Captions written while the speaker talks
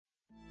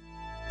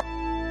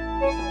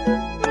Gentlemen,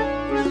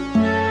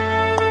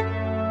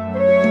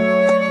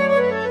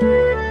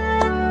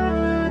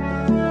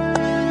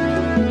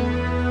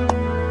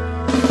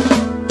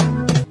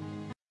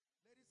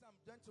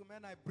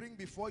 I bring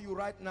before you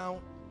right now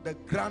the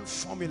grand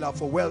formula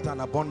for wealth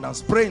and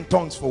abundance. Pray in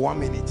tongues for 1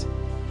 minute.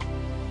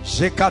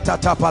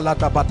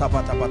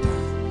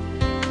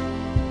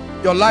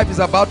 Your life is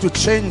about to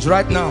change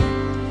right now.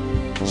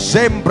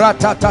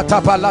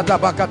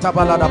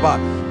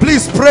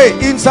 Please pray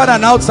inside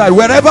and outside,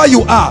 wherever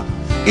you are.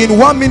 In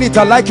 1 minute,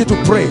 I'd like you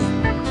to pray.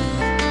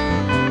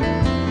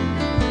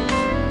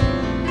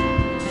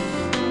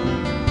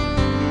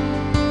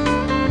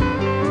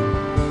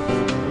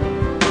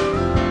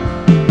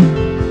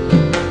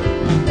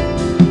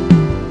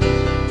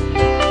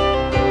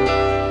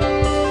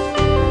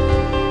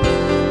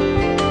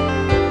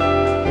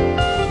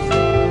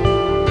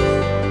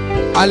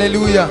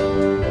 Hallelujah.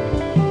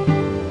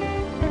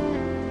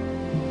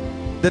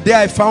 The day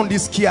I found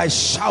this key, I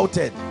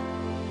shouted.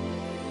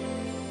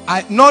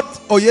 Not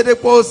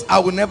Oyedepo's, I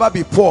will never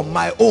be poor,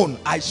 my own.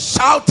 I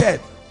shouted.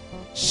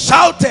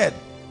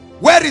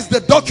 Where is the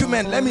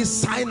document? Let me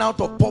sign out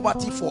of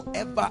poverty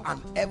forever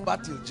and ever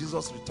till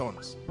Jesus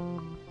returns.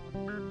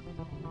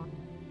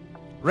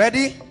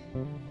 Ready?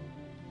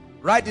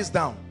 Write this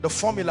down. The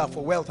formula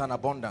for wealth and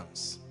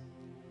abundance.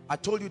 I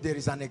told you there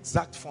is an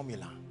exact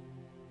formula.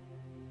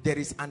 There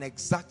is an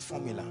exact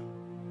formula.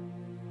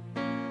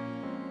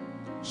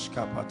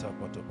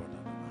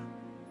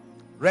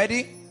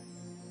 Ready?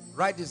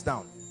 Write this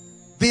down.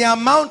 The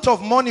amount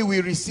of money we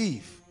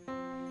receive.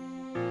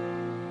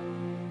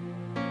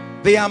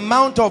 The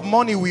amount of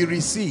money we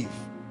receive.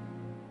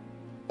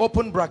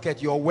 Open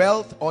bracket, your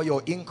wealth or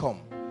your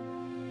income.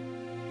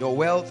 Your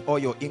wealth or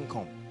your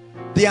income.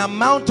 The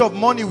amount of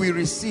money we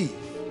receive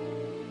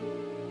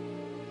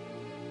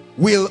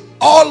will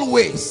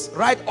always,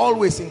 write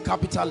always in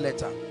capital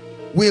letter,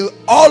 will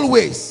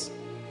always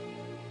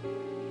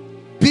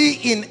be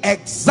in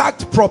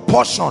exact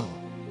proportion.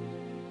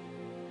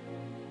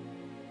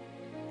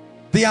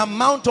 The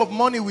amount of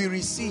money we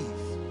receive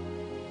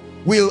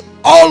will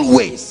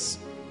always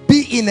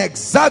be in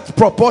exact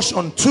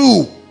proportion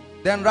to,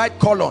 then write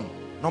colon.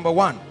 Number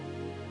one,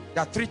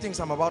 there are three things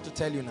I'm about to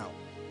tell you now.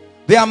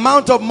 The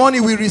amount of money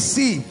we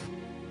receive,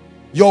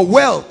 your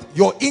wealth,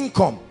 your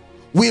income,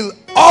 will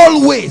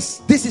always,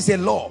 this is a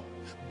law,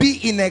 be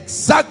in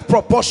exact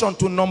proportion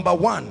to number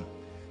one,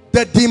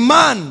 the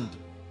demand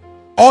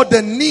or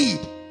the need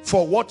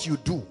for what you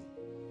do.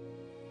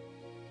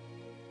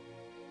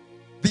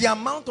 The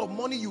amount of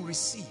money you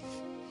receive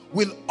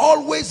will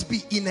always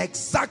be in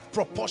exact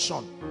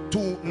proportion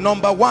to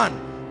number one,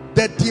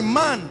 the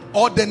demand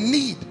or the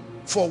need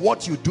for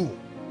what you do.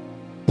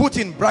 Put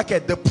in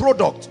bracket the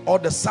product or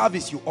the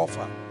service you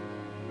offer.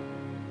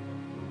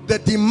 The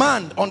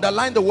demand,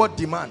 underline the word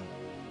demand.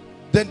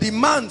 The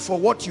demand for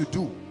what you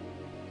do.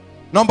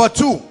 Number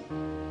two,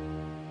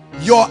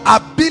 your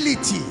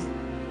ability,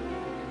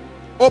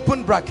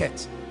 open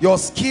bracket, your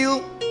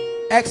skill,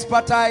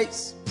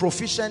 expertise,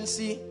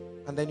 proficiency,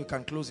 and then you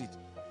can close it.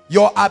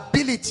 Your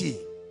ability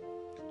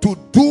to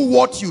do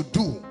what you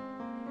do.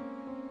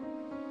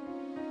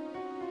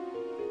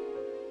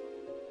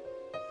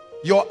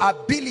 Your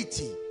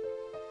ability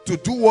to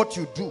do what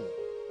you do.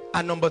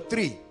 And number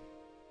three,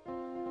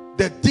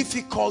 the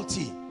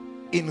difficulty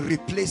in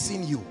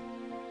replacing you.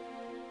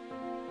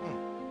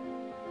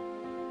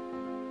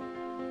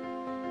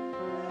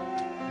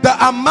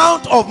 The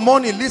amount of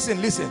money, listen,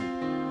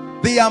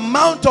 the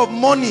amount of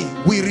money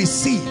we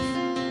receive,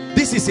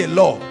 this is a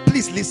law.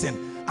 Please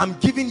listen, I'm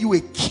giving you a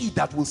key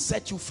that will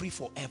set you free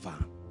forever.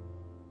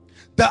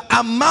 The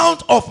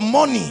amount of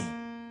money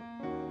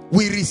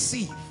we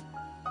receive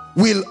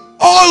will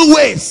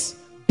always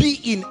be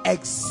in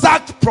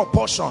exact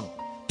proportion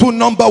to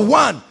number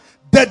one,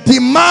 the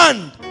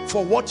demand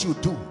for what you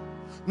do.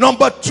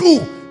 Number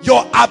two,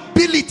 your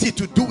ability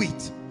to do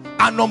it.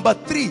 And number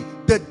three,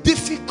 the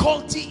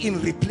difficulty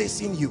in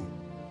replacing you.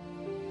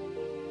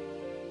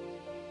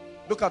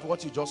 Look at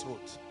what you just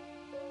wrote.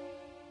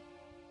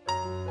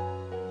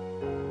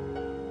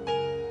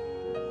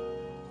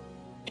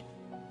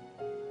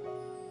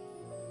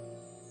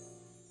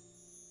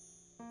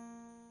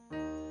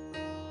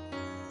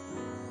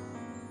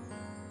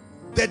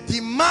 The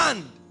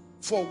demand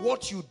for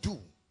what you do,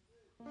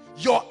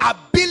 your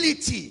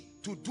ability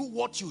to do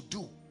what you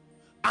do,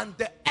 and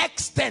the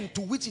extent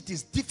to which it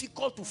is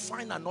difficult to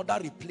find another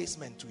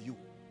replacement to you.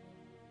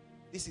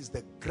 This is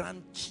the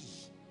grand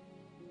key,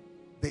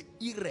 the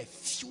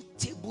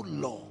irrefutable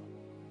law.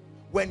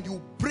 When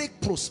you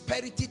break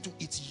prosperity to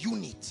its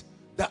unit,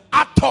 the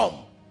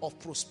atom of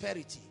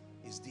prosperity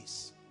is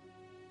this.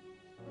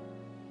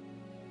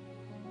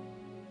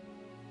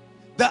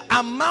 The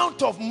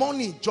amount of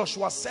money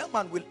Joshua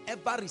Selman will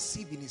ever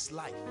receive in his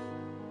life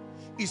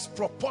is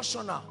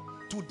proportional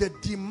to the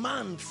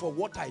demand for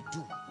what I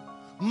do,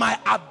 my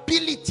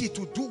ability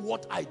to do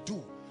what I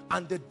do,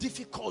 and the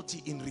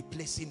difficulty in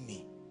replacing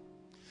me,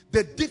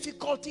 the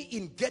difficulty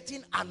in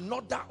getting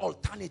another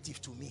alternative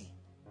to me.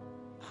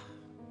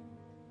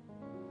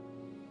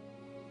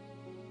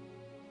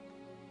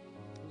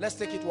 Let's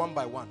take it one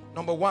by one.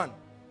 Number one,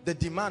 the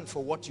demand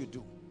for what you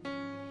do.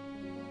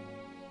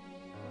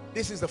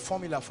 This is the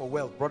formula for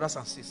wealth, brothers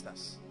and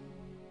sisters.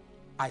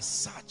 I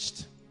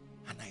searched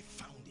and I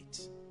found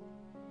it.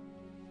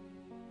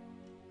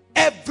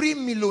 Every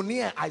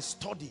millionaire I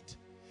studied,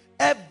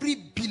 every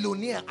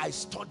billionaire I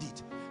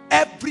studied,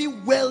 every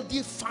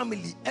wealthy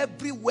family,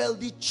 every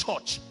wealthy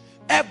church,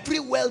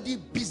 every wealthy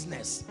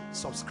business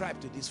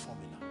subscribe to this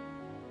formula.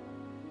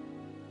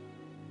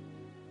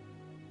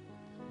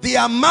 The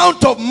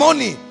amount of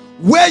money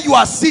where you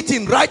are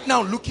sitting right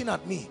now looking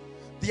at me,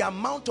 the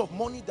amount of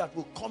money that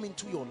will come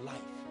into your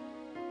life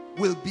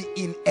will be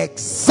in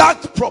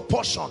exact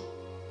proportion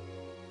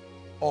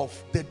of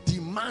the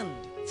demand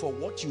for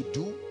what you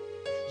do,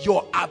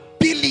 your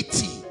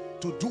ability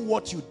to do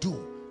what you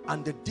do,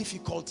 and the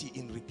difficulty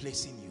in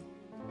replacing you.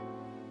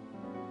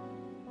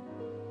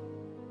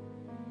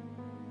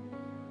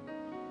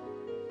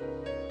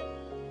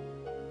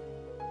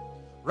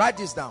 Write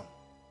this down.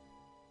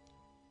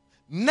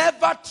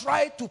 Never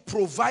try to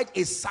provide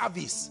a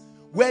service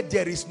where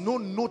there is no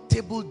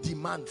notable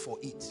demand for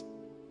it.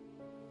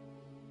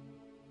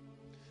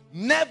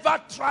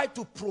 Never try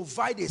to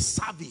provide a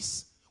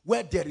service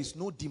where there is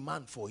no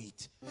demand for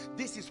it.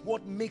 This is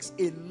what makes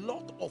a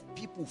lot of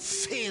people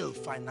fail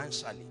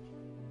financially.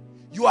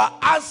 You are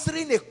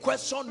answering a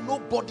question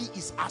nobody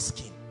is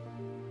asking.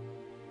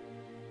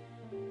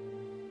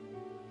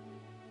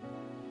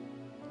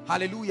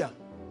 Hallelujah.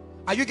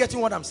 Are you getting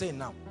what I'm saying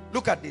now?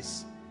 Look at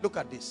this. Look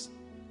at this.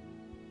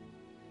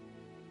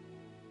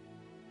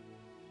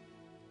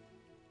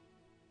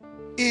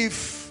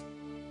 If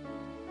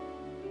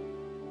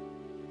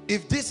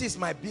this is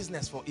my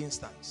business, for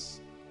instance,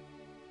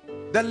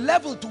 the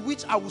level to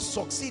which I will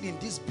succeed in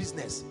this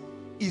business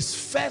is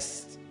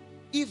first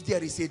if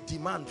there is a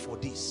demand for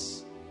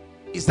this.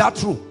 Is that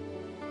true?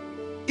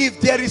 If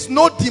there is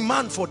no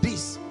demand for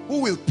this, who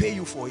will pay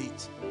you for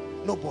it?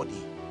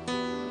 Nobody.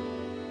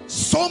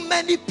 So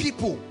many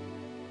people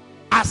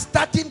are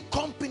starting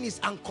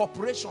companies and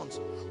corporations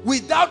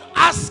without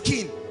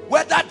asking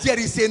whether there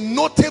is a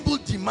notable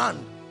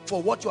demand for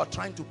what you are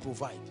trying to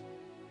provide.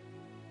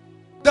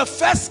 The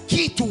first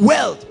key to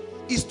wealth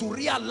is to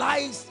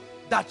realize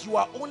that you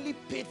are only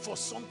paid for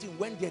something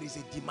when there is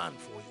a demand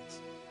for it.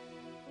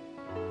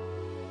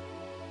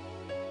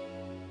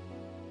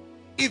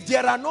 If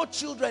there are no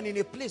children in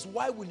a place,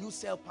 why will you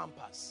sell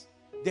Pampers?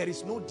 There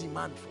is no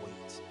demand for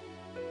it.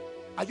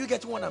 Are you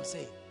getting what I'm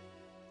saying?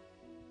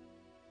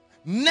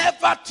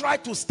 Never try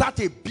to start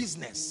a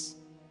business.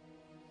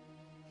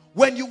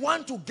 When you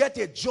want to get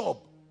a job,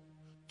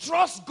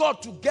 trust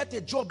God to get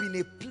a job in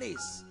a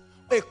place,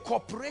 a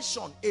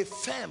corporation, a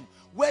firm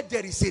where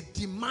there is a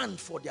demand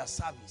for their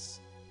service.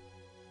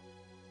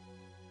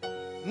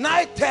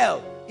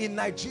 Nitel in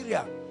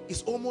Nigeria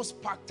is almost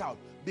packed out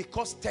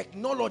because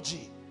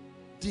technology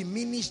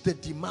diminished the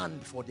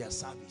demand for their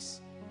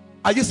service.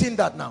 Are you seeing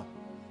that now?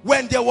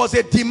 When there was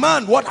a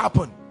demand, what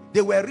happened?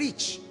 They were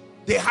rich.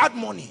 They had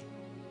money.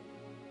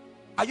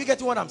 Are you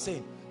getting what I'm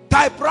saying?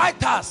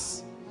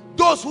 Typewriters.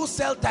 Those who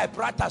sell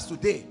typewriters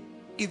today,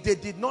 if they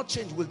did not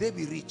change, will they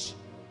be rich?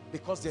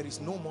 Because there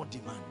is no more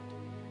demand.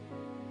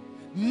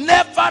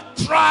 Never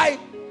try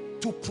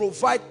to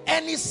provide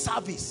any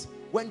service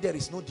when there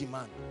is no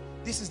demand.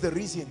 This is the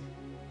reason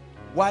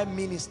why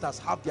ministers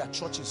have their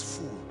churches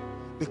full,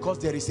 because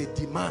there is a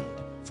demand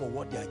for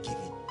what they are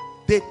giving.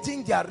 They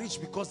think they are rich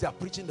because they are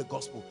preaching the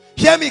gospel.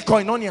 Hear me,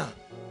 Koinonia.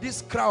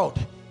 This crowd,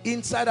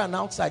 inside and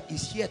outside,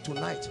 is here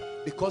tonight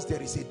because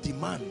there is a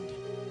demand.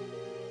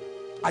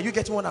 Are you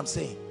getting what I'm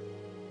saying?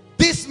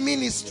 This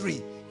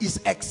ministry is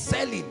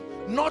excelling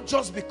not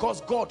just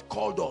because God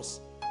called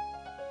us.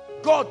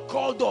 God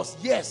called us,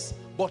 yes,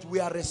 but we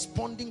are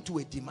responding to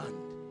a demand.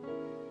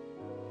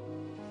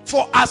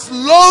 For as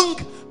long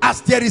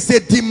as there is a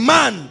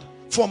demand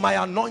for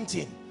my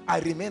anointing, I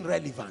remain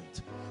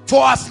relevant.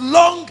 For as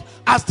long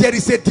as there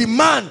is a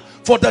demand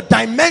for the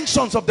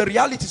dimensions of the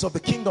realities of the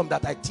kingdom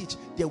that I teach,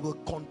 they will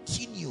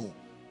continue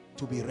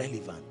to be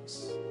relevant.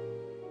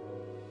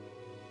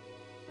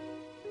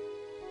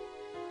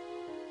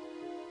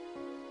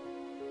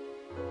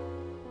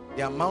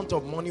 The amount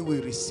of money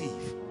we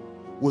receive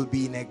will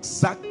be in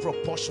exact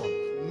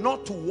proportion,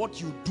 not to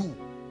what you do,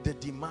 the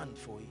demand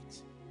for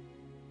it.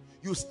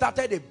 You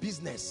started a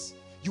business,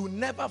 you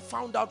never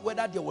found out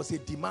whether there was a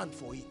demand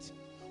for it.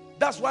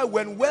 That's why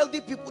when wealthy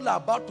people are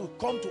about to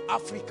come to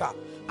Africa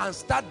and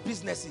start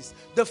businesses,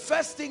 the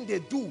first thing they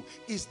do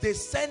is they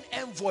send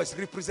envoys,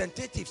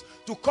 representatives,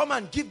 to come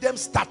and give them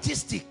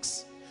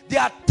statistics. They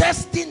are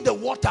testing the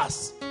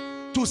waters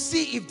to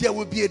see if there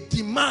will be a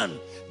demand.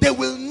 They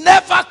will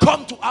never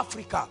come to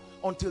Africa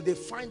until they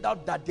find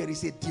out that there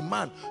is a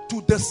demand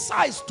to the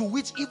size to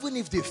which even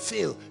if they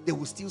fail, they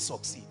will still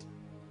succeed.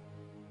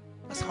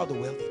 That's how the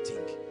wealthy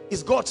think.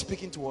 Is God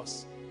speaking to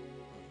us?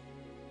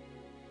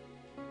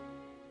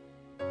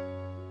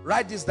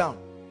 Write this down.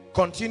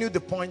 Continue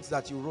the points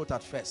that you wrote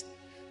at first.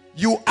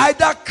 You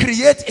either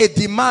create a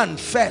demand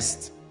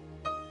first.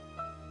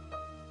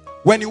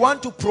 When you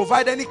want to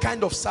provide any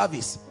kind of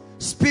service,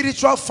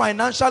 spiritual,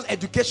 financial,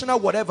 educational,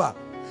 whatever,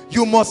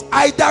 you must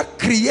either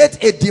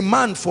create a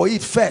demand for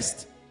it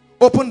first,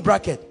 open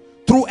bracket,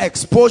 through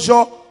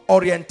exposure,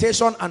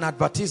 orientation, and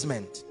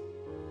advertisement.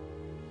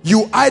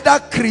 You either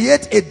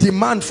create a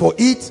demand for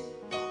it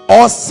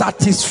or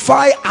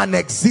satisfy an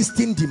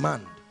existing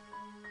demand.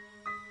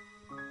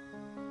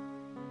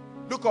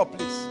 Look up,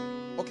 please.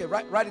 Okay,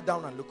 write it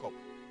down and look up.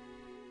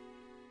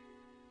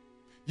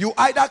 You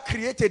either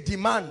create a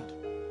demand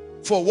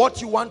for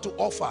what you want to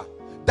offer.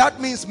 That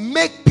means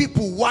make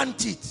people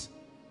want it,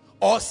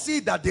 or see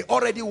that they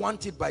already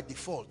want it by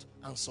default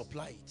and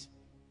supply it.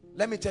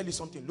 Let me tell you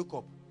something. Look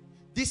up.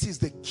 This is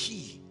the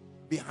key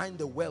behind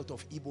the wealth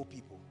of Igbo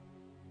people.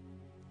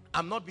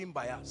 I'm not being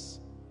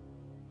biased.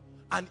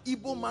 An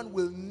Igbo man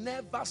will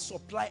never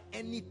supply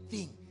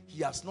anything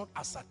he has not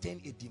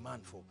ascertained a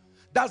demand for.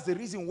 That's the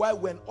reason why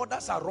when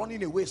others are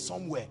running away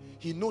somewhere,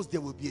 he knows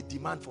there will be a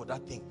demand for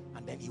that thing,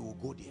 and then he will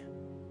go there.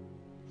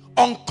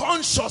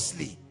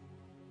 Unconsciously.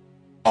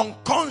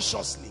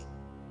 Unconsciously.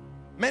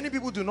 Many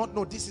people do not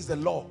know this is the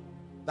law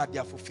that they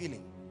are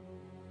fulfilling.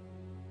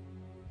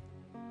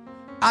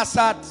 As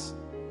at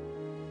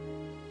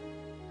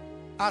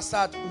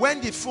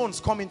when the phones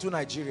come into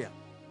Nigeria,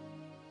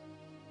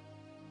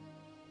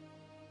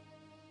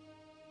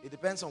 it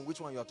depends on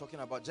which one you are talking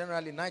about.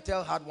 Generally,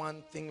 Nitel had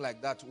one thing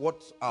like that,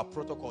 what our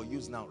protocol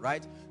use now,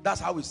 right? That's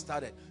how it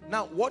started.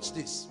 Now, watch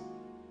this.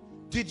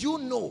 Did you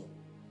know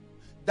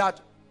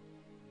that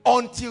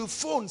until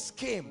phones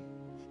came,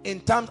 in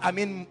terms, I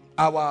mean,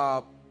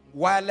 our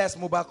wireless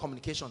mobile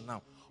communication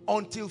now,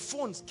 until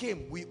phones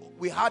came,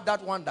 we had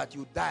that one that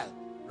you dial,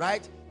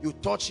 right? You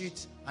touch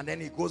it, and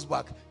then it goes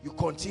back. You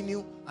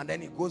continue, and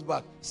then it goes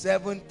back.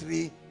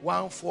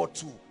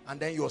 73142, and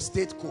then your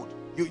state code.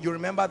 You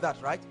remember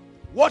that, right?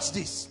 Watch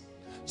this.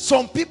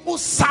 Some people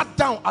sat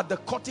down at the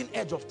cutting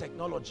edge of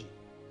technology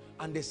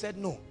and they said,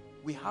 no,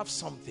 we have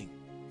something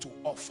to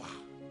offer.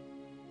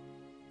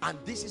 And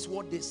this is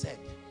what they said.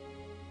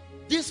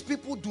 These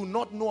people do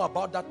not know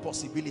about that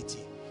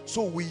possibility.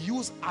 So we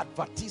use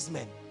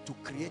advertisement to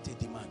create a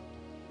demand.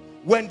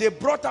 When they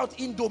brought out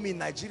Indomie in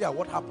Nigeria,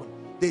 what happened?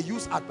 They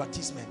use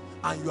advertisement,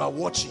 and you are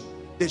watching.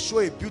 They show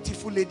a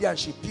beautiful lady and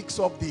she picks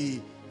up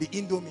the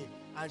Indomie,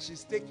 and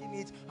she's taking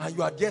it, and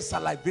you are there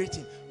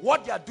salivating.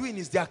 What they are doing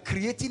is they are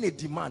creating a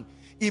demand.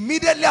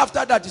 Immediately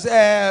after that, you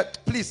say,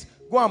 please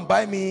go and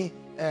buy me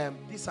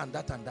this and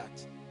that and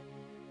that.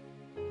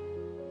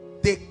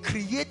 They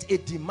create a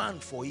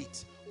demand for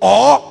it,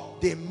 or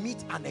they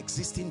meet an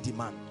existing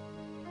demand.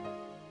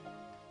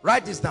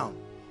 Write this down.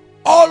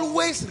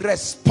 Always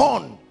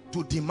respond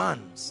to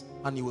demands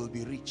and you will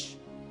be rich.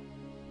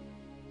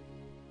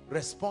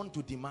 Respond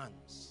to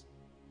demands.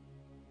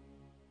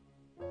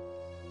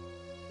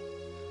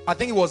 I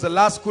think it was the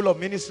last School of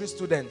Ministry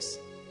students.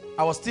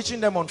 I was teaching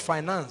them on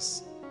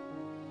finance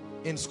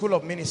in School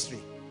of Ministry.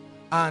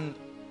 And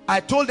I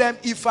told them,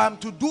 if I'm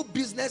to do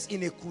business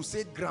in a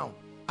crusade ground,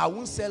 I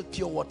won't sell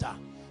pure water.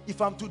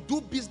 If I'm to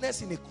do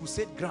business in a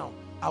crusade ground,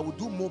 I will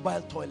do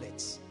mobile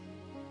toilets.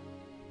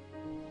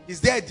 Is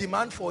there a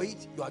demand for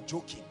it? You are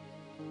joking.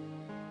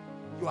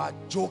 You are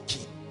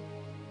joking.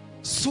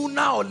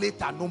 Sooner or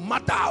later, no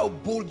matter how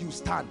bold you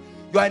stand,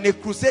 you are in a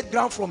crusade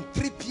ground from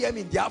 3 p.m.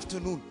 in the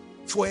afternoon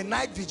for a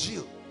night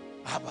vigil.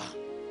 Abba,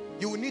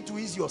 you will need to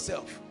ease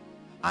yourself.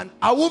 And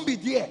I won't be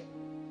there.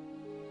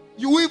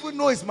 You will even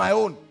know it's my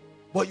own.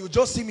 But you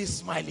just see me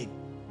smiling.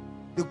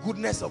 The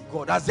goodness of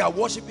God. As they are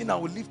worshiping, I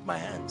will lift my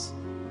hands.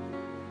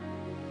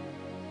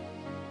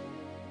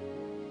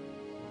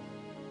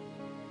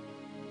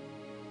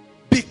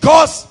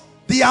 Because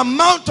the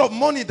amount of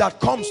money that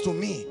comes to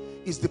me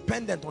is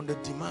dependent on the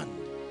demand.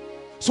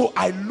 So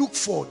I look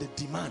for the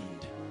demand.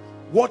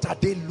 What are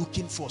they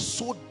looking for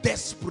so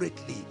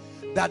desperately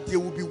that they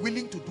will be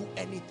willing to do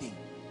anything?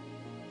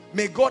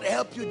 May God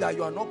help you that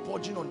you are not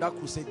purging on that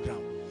crusade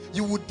ground.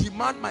 You would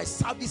demand my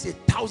service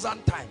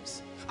 1,000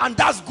 times. And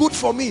that's good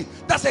for me.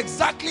 That's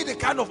exactly the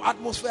kind of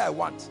atmosphere I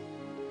want,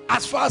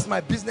 as far as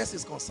my business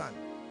is concerned.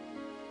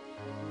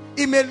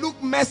 It may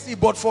look messy,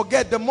 but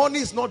forget, the money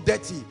is not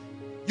dirty.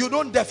 You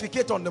don't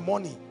defecate on the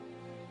money.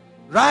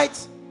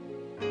 Right?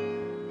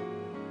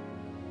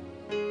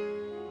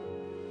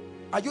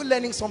 Are you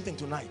learning something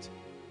tonight?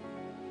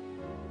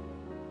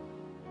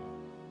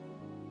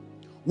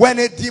 When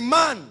a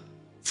demand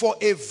for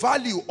a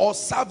value or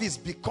service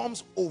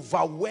becomes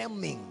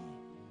overwhelming,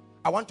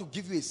 I want to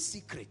give you a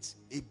secret,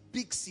 a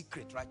big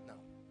secret right now.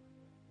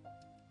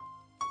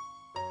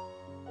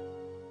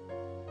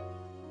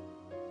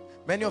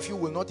 Many of you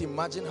will not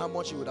imagine how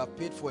much you would have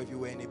paid for if you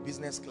were in a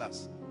business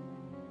class.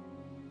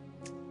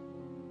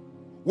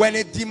 When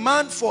a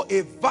demand for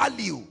a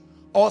value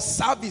or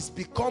service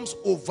becomes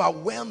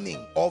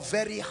overwhelming or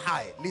very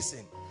high,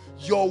 listen,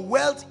 your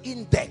wealth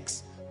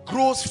index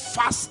grows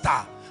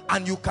faster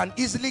and you can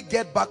easily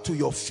get back to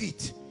your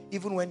feet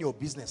even when your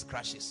business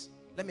crashes.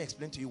 Let me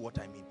explain to you what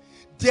I mean.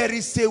 There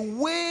is a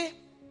way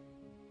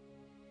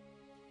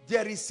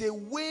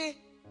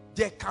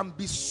there can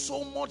be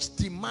so much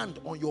demand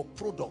on your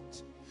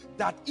product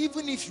that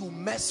even if you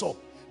mess up,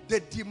 the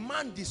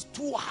demand is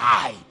too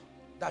high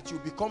that you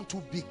become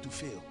too big to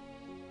fail.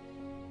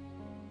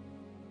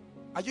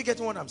 Are you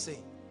getting what I'm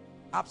saying?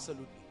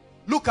 Absolutely.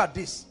 Look at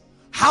this.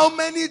 How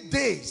many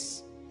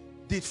days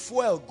did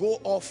fuel go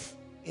off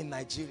in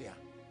Nigeria?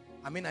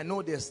 I mean, I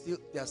know there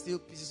are still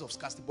pieces of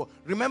scarcity, but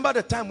remember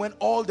the time when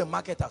all the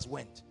marketers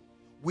went?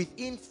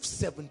 Within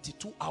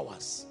 72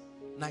 hours,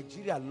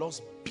 Nigeria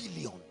lost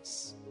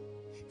billions.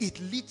 It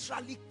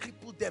literally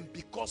crippled them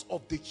because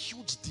of the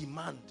huge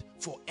demand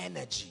for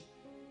energy.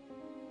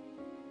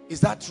 Is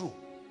that true?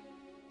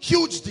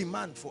 Huge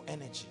demand for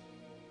energy.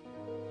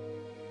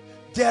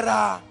 There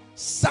are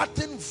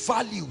certain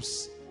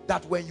values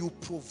that when you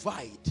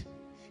provide,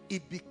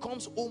 it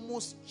becomes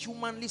almost,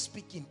 humanly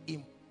speaking,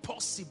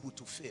 impossible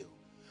to fail,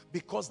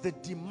 because the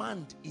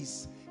demand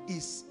is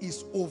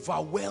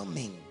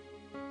overwhelming.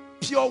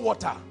 Pure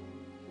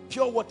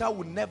water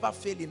will never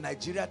fail in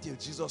Nigeria till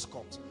Jesus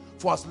comes.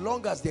 For as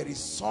long as there is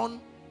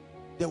sun,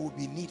 there will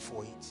be need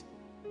for it.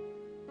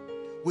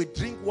 We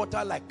drink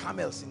water like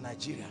camels in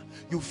Nigeria.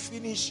 You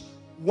finish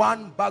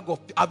one bag of,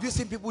 have you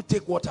seen people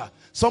take water?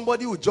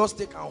 Somebody will just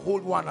take and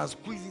hold one and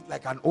squeeze it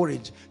like an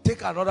orange.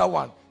 Take another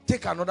one.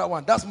 Take another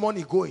one. That's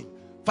money going.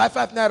 5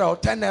 naira or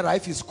 10 naira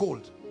if it's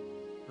cold.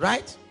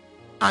 Right?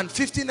 And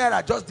 50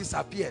 naira just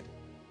disappeared.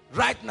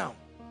 Right now.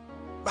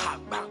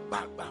 Bam, bam,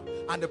 bam, bam.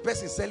 And the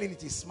person selling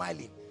it is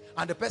smiling.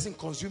 And the person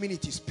consuming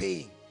it is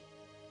paying.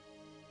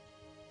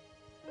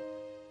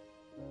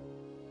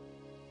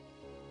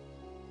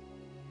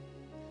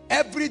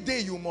 Every day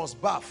you must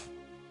bath.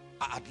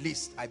 At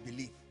least, I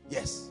believe.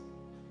 Yes.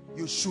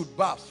 You should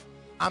bath.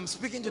 I'm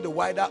speaking to the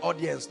wider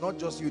audience, not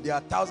just you. There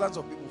are thousands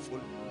of people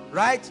following.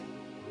 Right?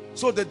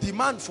 So the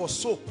demand for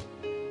soap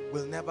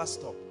will never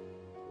stop.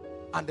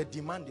 And the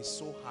demand is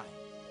so high.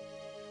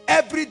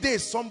 Every day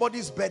is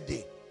somebody's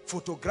birthday.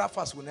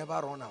 Photographers will never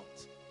run out.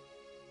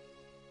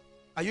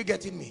 Are you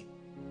getting me?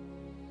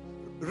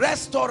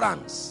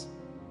 Restaurants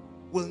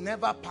will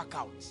never pack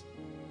out.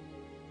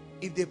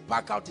 If they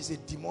pack out, it's a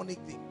demonic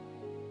thing.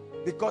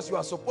 Because you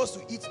are supposed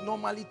to eat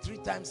normally 3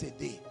 times a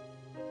day.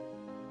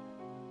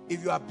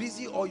 If you are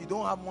busy or you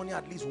don't have money,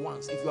 at least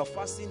once. If you are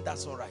fasting,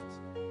 that's all right.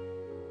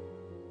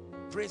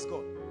 Praise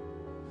God.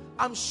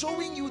 I'm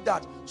showing you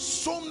that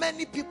so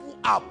many people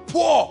are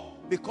poor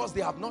because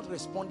they have not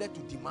responded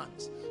to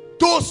demands.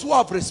 Those who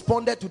have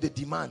responded to the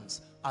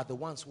demands are the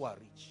ones who are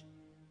rich.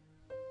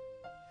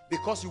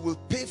 Because you will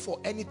pay for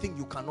anything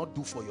you cannot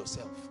do for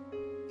yourself.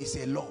 It's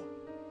a law.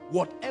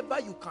 Whatever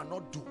you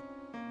cannot do.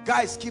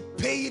 Guys keep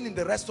paying in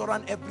the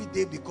restaurant every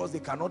day because they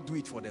cannot do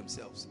it for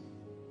themselves.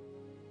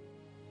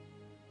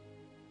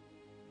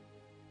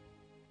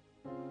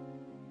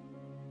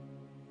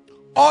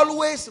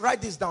 Always,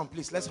 write this down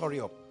please, let's hurry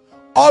up.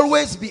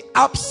 Always be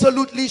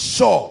absolutely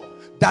sure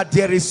that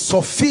there is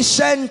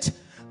sufficient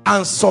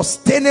and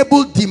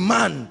sustainable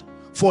demand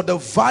for the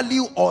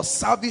value or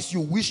service you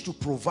wish to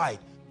provide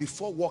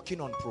before working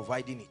on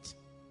providing it.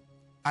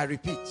 I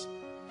repeat,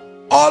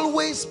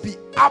 always be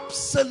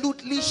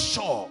absolutely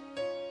sure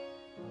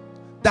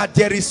that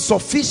there is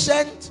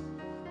sufficient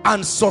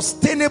and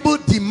sustainable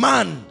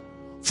demand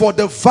for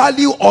the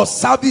value or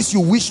service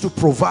you wish to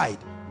provide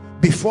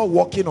before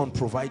working on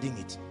providing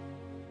it.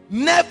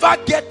 Never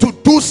get to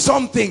do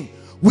something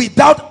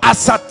without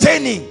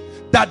ascertaining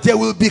that there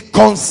will be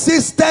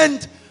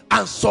consistent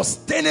and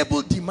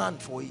sustainable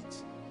demand for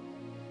it.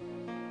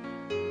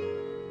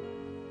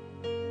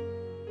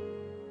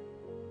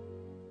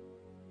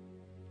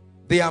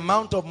 The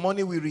amount of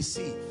money we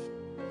receive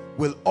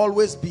will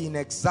always be in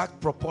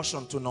exact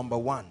proportion to number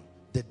one,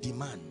 the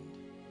demand.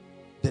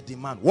 The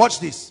demand.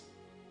 Watch this.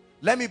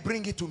 Let me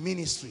bring it to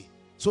ministry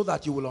so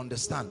that you will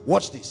understand.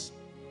 Watch this.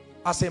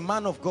 As a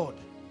man of God,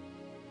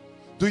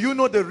 do you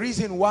know the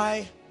reason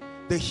why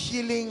the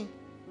healing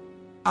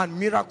and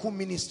miracle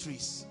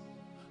ministries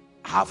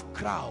have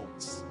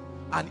crowds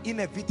and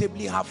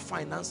inevitably have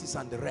finances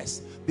and the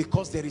rest?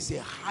 Because there is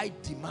a high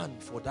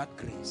demand for that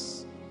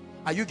grace.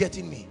 Are you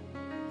getting me?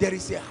 There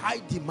is a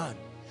high demand.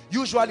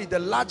 Usually the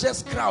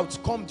largest crowds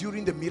come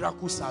during the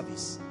miracle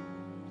service.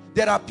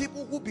 There are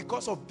people who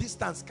because of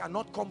distance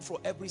cannot come for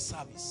every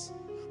service.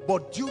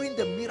 But during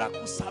the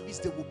miracle service,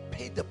 they will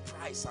pay the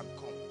price and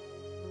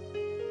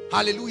come.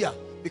 Hallelujah.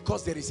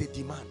 Because there is a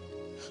demand.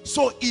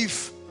 So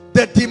if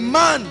the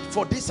demand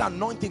for this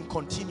anointing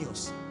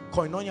continues,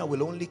 Koinonia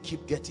will only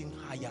keep getting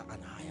higher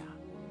and higher.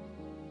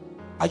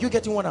 Are you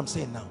getting what I'm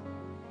saying now?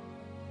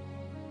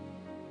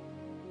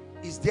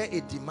 Is there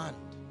a demand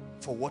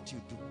for what you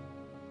do?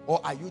 Or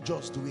are you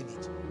just doing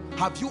it?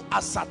 Have you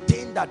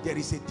ascertained that there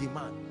is a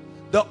demand?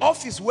 The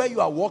office where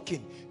you are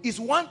working is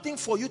one thing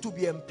for you to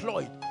be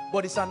employed,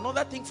 but it's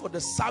another thing for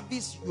the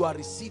service you are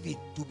receiving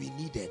to be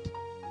needed.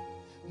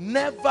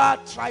 Never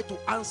try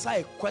to answer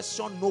a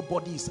question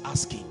nobody is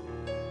asking.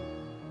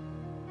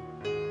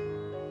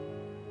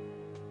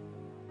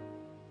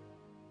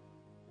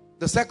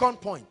 The second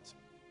point,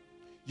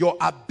 your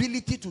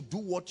ability to do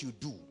what you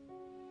do.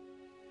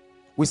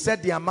 We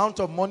said the amount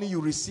of money you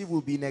receive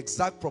will be in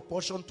exact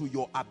proportion to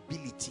your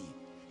ability,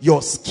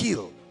 your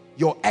skill,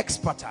 your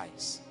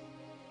expertise.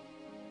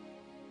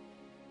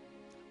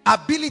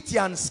 Ability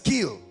and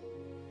skill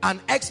and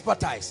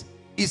expertise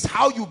is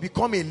how you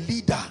become a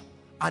leader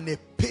and a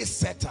pace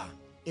setter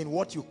in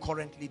what you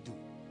currently do.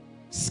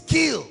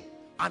 Skill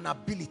and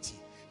ability.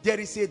 There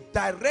is a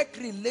direct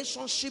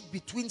relationship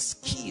between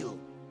skill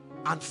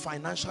and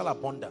financial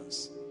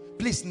abundance.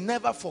 Please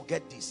never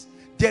forget this.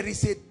 There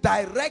is a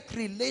direct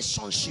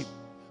relationship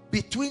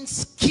between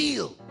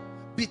skill,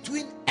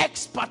 between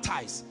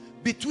expertise,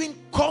 between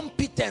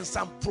competence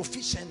and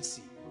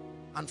proficiency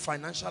and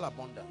financial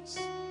abundance.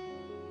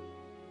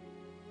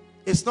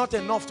 It's not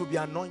enough to be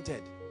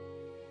anointed.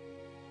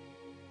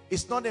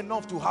 It's not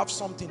enough to have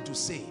something to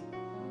say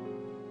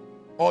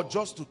or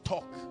just to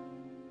talk.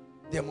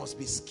 There must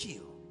be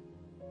skill.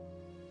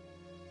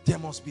 There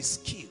must be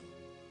skill.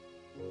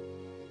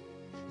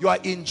 You are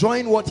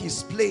enjoying what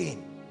he's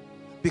playing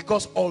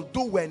because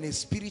although we're in a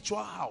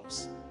spiritual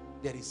house,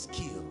 there is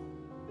skill.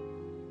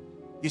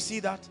 You see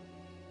that?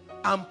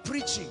 I'm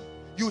preaching.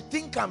 You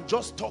think I'm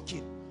just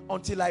talking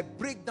until I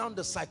break down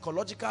the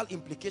psychological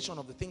implication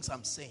of the things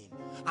I'm saying.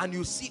 And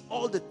you see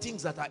all the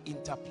things that are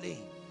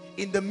interplaying.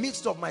 In the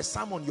midst of my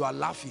sermon, you are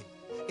laughing.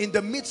 In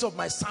the midst of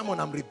my sermon,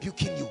 I'm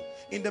rebuking you.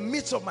 In the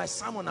midst of my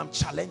sermon, I'm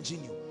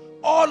challenging you.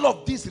 All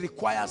of this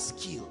requires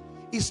skill.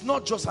 It's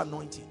not just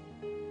anointing.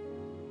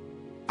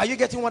 Are you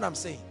getting what I'm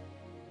saying?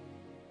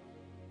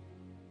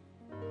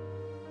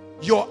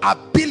 Your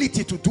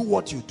ability to do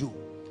what you do.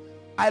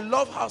 I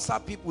love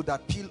Hausa people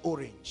that peel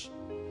orange.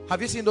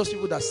 Have you seen those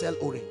people that sell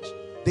orange?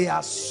 They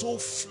are so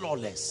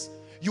flawless.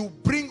 You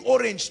bring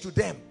orange to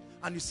them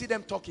and you see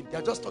them talking.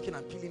 They're just talking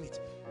and peeling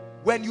it.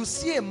 When you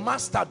see a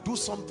master do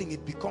something,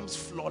 it becomes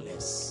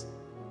flawless.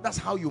 That's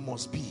how you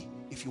must be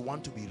if you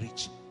want to be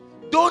rich.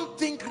 Don't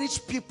think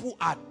rich people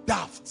are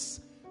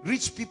dafts.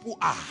 Rich people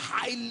are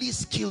highly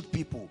skilled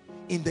people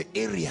in the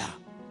area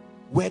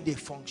where they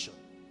function.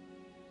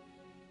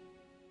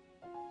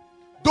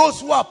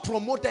 Those who are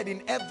promoted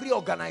in every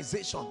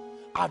organization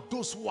are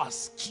those who are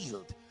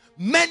skilled.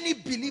 Many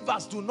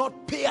believers do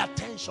not pay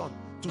attention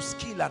to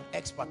skill and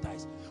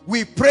expertise.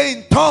 We pray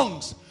in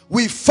tongues,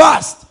 we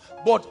fast,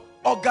 but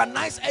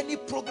organize any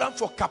program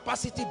for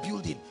capacity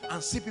building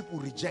and see people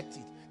reject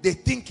it. They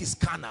think it's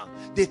carnal.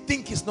 They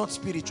think it's not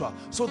spiritual.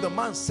 So the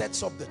man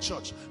sets up the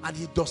church and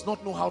he does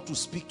not know how to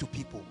speak to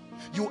people.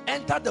 You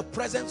enter the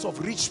presence of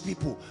rich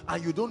people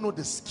and you don't know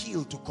the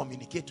skill to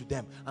communicate to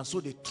them, and so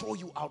they throw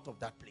you out of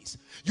that place.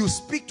 You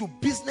speak to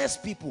business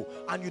people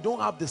and you don't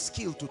have the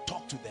skill to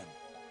talk to them.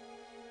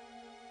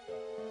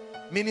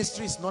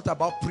 Ministry is not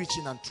about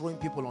preaching and throwing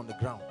people on the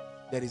ground.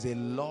 There is a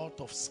lot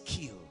of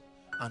skill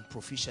and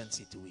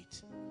proficiency to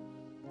it.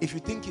 If you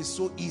think it's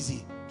so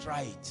easy,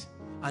 try it.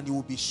 And you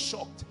will be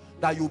shocked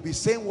that you'll be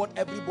saying what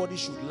everybody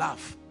should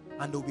laugh,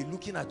 and they'll be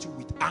looking at you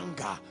with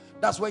anger.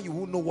 That's where you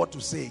won't know what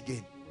to say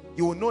again.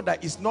 You will know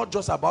that it's not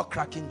just about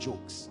cracking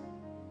jokes.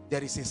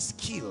 There is a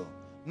skill,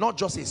 not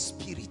just a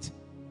spirit.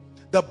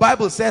 The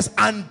Bible says,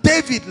 and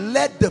David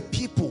led the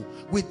people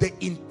with the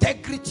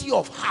integrity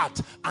of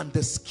heart and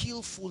the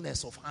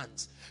skillfulness of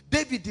hands.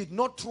 David did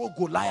not throw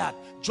Goliath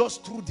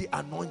just through the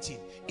anointing.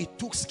 It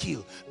took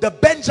skill. The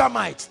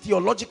Benjamites,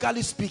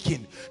 theologically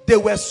speaking, they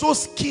were so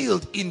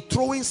skilled in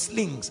throwing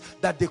slings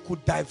that they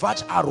could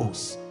diverge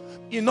arrows.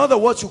 In other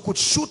words, you could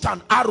shoot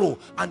an arrow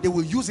and they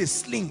will use a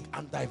sling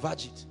and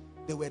diverge it.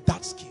 They were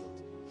that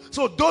skilled.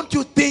 So don't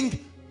you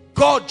think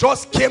God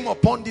just came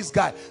upon this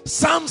guy?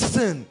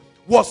 Samson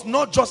was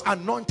not just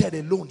anointed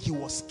alone, he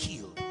was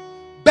skilled.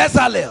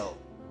 Bezalel,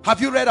 have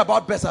you read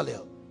about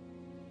Bezalel?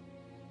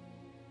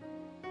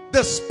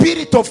 The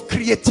spirit of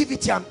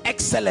creativity and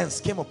excellence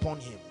came upon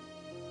him.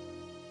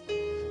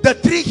 The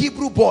 3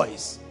 Hebrew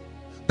boys,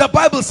 the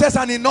Bible says,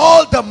 and in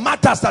all the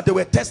matters that they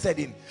were tested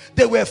in,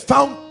 they were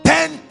found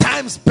 10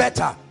 times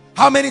better.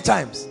 How many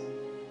times?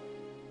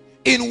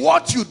 In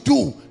what you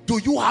do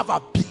you have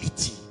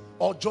ability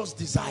or just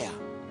desire?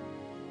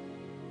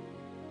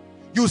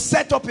 You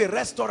set up a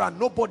restaurant,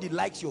 nobody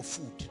likes your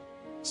food.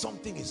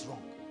 Something is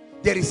wrong.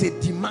 There is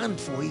a demand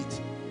for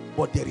it,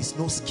 but there is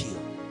no skill.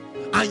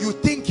 And you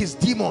think it's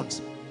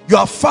demons. You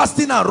are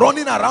fasting and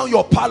running around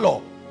your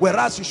parlor,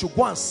 whereas you should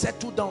go and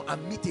settle down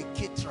and meet a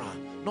caterer,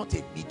 not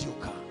a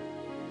mediocre.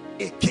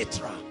 A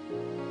caterer.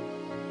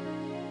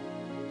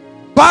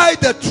 Buy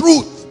the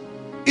truth.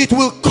 It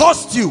will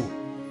cost you.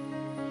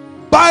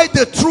 Buy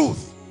the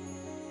truth.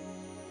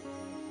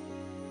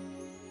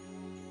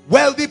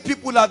 Wealthy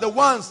people are the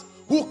ones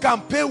who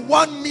can pay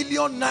 1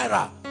 million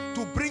naira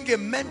to bring a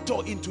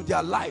mentor into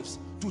their lives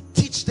to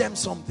teach them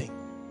something.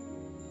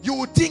 You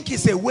would think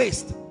it's a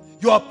waste.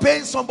 You are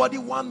paying somebody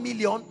 1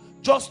 million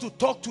just to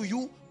talk to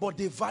you, but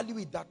they value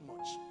it that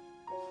much.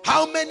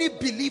 How many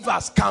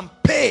believers can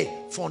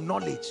pay for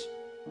knowledge?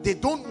 They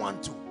don't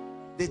want to.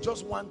 They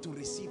just want to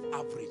receive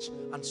average,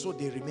 and so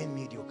they remain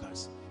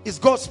mediocres. Is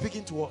God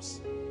speaking to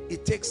us?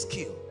 It takes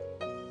skill.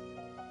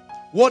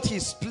 What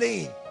he's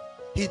playing,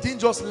 he didn't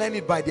just learn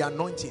it by the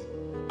anointing.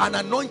 An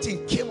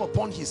anointing came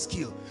upon his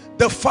skill.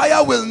 The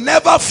fire will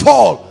never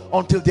fall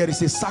until there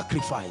is a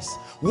sacrifice.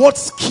 What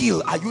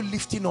skill are you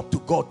lifting up to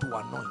God to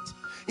anoint?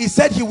 He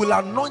said he will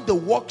anoint the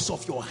works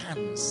of your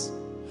hands.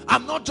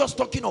 I'm not just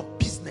talking of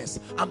business.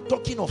 I'm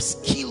talking of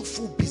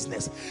skillful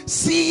business.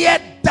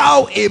 Seest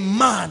thou a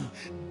man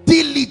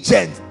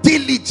diligent,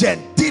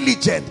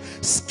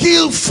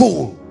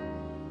 skillful?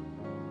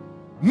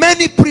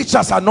 Many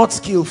preachers are not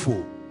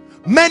skillful.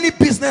 Many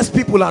business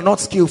people are not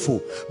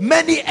skillful.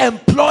 Many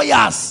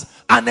employers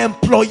and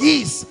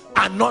employees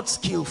are not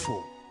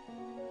skillful.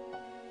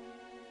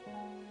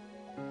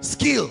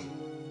 Skill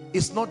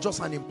is not just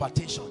an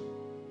impartation.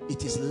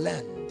 It is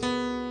learned.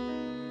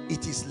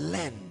 It is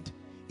learned.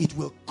 It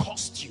will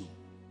cost you.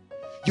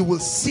 You will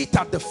sit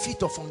at the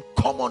feet of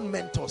uncommon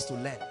mentors to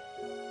learn.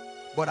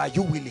 But are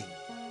you willing?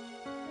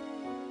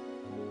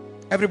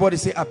 Everybody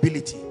say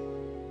ability.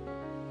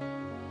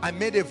 I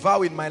made a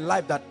vow in my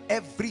life that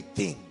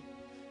everything,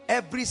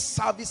 every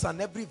service and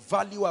every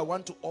value I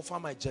want to offer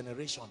my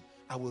generation,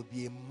 I will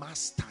be a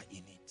master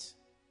in it.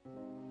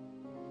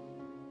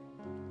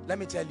 Let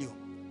me tell you,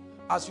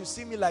 as you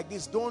see me like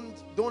this, don't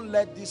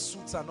let these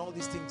suits and all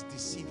these things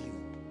deceive you.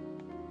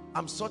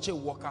 I'm such a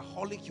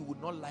workaholic, you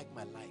would not like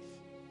my life.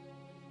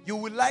 You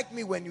will like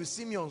me when you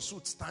see me on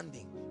suit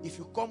standing. If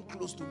you come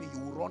close to me, you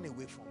will run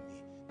away from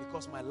me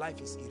because my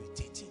life is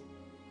irritating.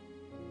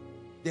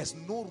 There's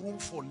no room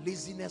for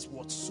laziness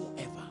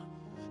whatsoever.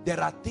 There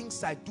are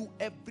things I do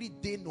every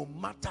day no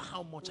matter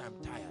how much I'm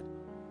tired.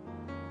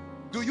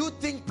 Do you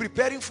think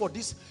preparing for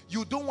this,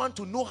 you don't want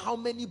to know how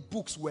many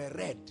books were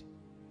read?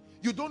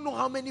 You don't know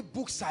how many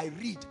books I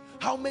read,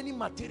 how many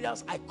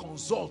materials I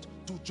consult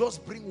to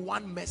just bring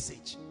one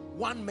message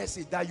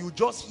that you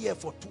just hear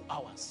for 2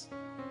 hours.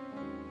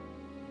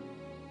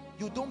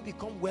 You don't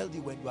become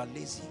wealthy when you are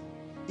lazy,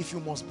 if you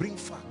must bring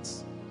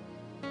facts.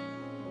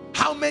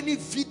 How many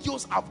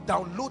videos I've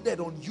downloaded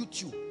on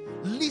YouTube,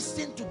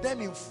 listened to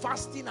them in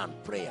fasting and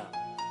prayer,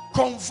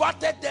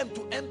 converted them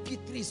to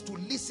MP3s to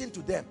listen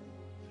to them,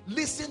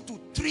 listen to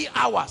 3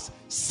 hours,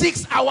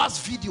 6 hours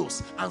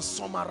videos and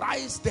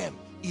summarize them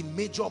in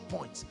major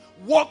points,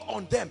 work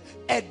on them,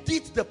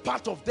 edit the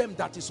part of them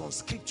that is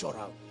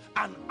unscriptural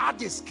and add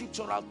a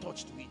scriptural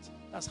touch to it.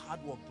 That's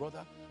hard work,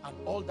 brother. And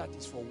all that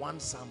is for one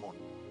sermon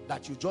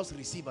that you just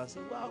receive and say,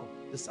 wow,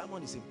 the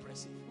sermon is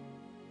impressive.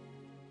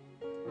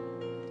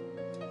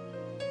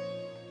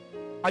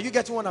 Are you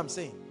getting what I'm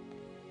saying?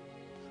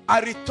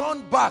 I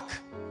returned back.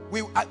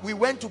 We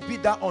went to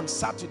Bida on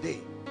Saturday,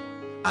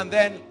 and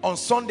then on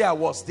Sunday I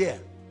was there.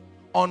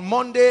 On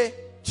Monday,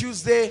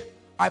 Tuesday,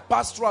 I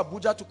passed through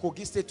Abuja to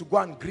Kogi State to go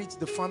and greet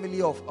the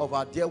family of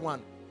our dear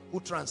one who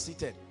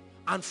transited.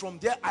 And from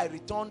there I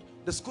returned.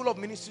 The School of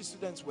Ministry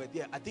students were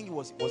there. I think it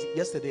was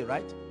yesterday,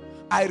 right?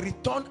 I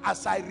returned.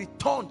 As I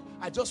returned,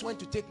 I just went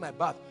to take my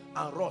bath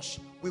and rush.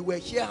 We were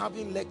here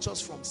having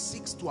lectures from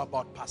 6 to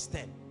about past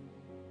 10.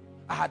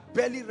 I had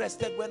barely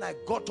rested when I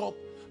got up,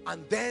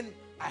 and then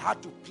I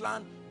had to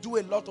plan, do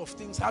a lot of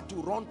things, had to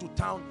run to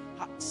town,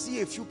 see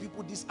a few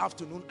people this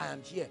afternoon. I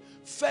am here.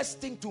 First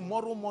thing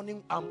tomorrow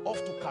morning, I'm off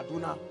to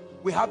Kaduna.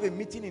 We have a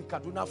meeting in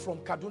Kaduna. From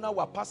Kaduna,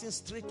 we're passing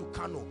straight to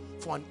Kano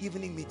for an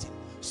evening meeting.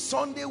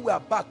 Sunday, we are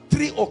back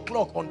 3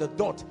 o'clock on the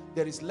dot.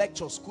 There is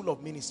lecture, School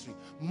of Ministry.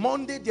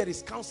 Monday, there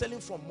is counseling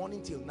from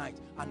morning till night.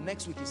 And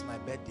next week is my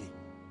birthday.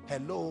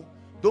 Hello.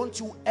 Don't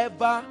you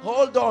ever,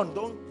 hold on,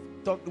 don't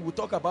talk, we'll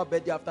talk about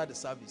birthday after the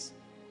service.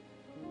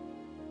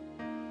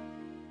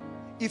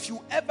 If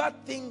you ever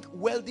think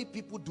wealthy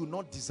people do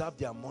not deserve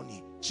their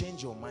money,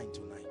 change your mind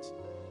tonight.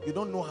 You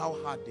don't know how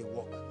hard they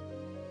work.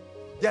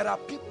 There are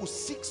people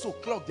 6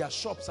 o'clock, their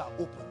shops are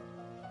open.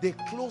 They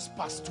close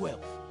past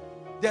 12.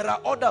 There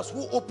are others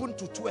who open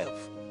to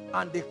 12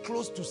 and they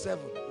close to 7.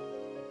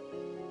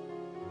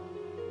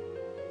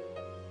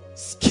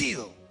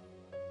 Skill,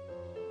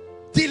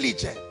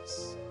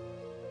 diligence.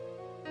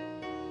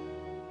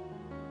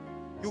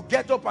 You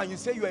get up and you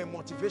say you are a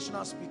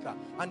motivational speaker,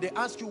 and they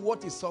ask you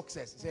what is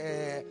success.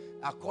 Say,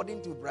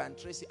 according to Brian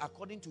Tracy,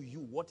 according to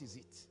you, what is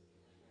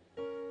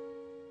it?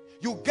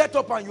 You get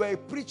up and you are a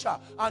preacher,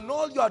 and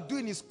all you are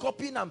doing is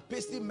copying and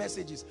pasting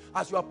messages.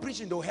 As you are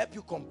preaching, they will help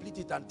you complete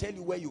it and tell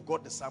you where you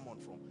got the sermon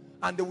from.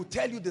 And they will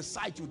tell you the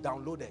site you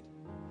downloaded.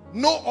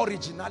 No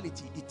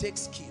originality. It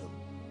takes skill.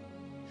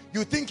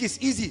 You think it's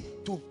easy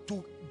to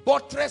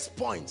buttress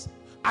points.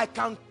 I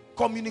can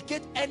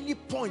communicate any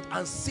point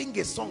and sing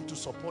a song to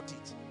support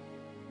it.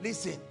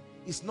 Listen,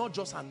 it's not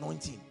just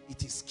anointing,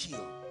 it is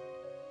skill.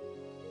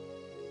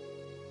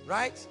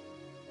 Right?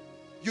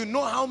 You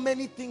know how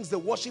many things the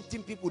worship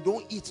team people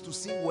don't eat to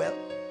sing well?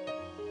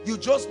 You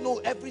just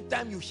know every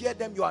time you hear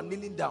them, you are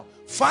kneeling down.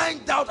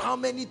 Find out how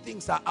many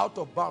things are out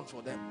of bounds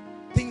for them.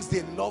 Things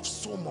they love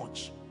so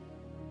much.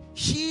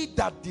 He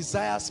that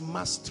desires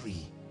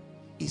mastery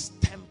is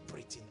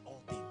temperate in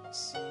all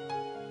things.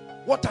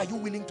 What are you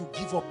willing to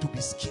give up to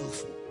be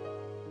skillful?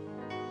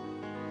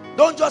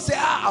 Don't just say,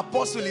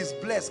 apostle is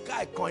blessed.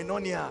 Kai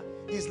koinonia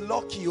is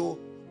lucky. Oh.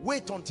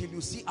 Wait until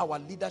you see our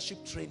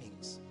leadership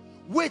trainings.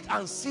 Wait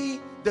and see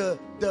the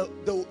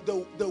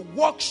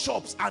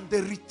workshops and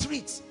the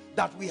retreats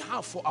that we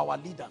have for our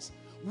leaders.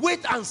 Wait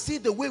and see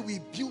the way we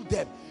build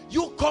them.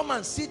 You come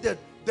and see the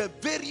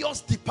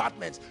various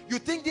departments. You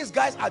think these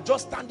guys are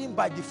just standing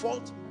by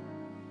default?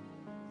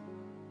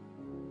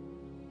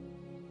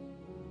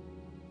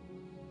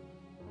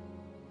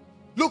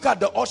 Look at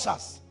the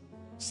ushers,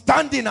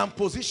 standing and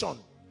position.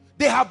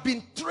 They have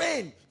been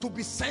trained to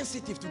be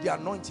sensitive to the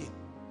anointing.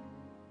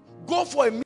 Go for a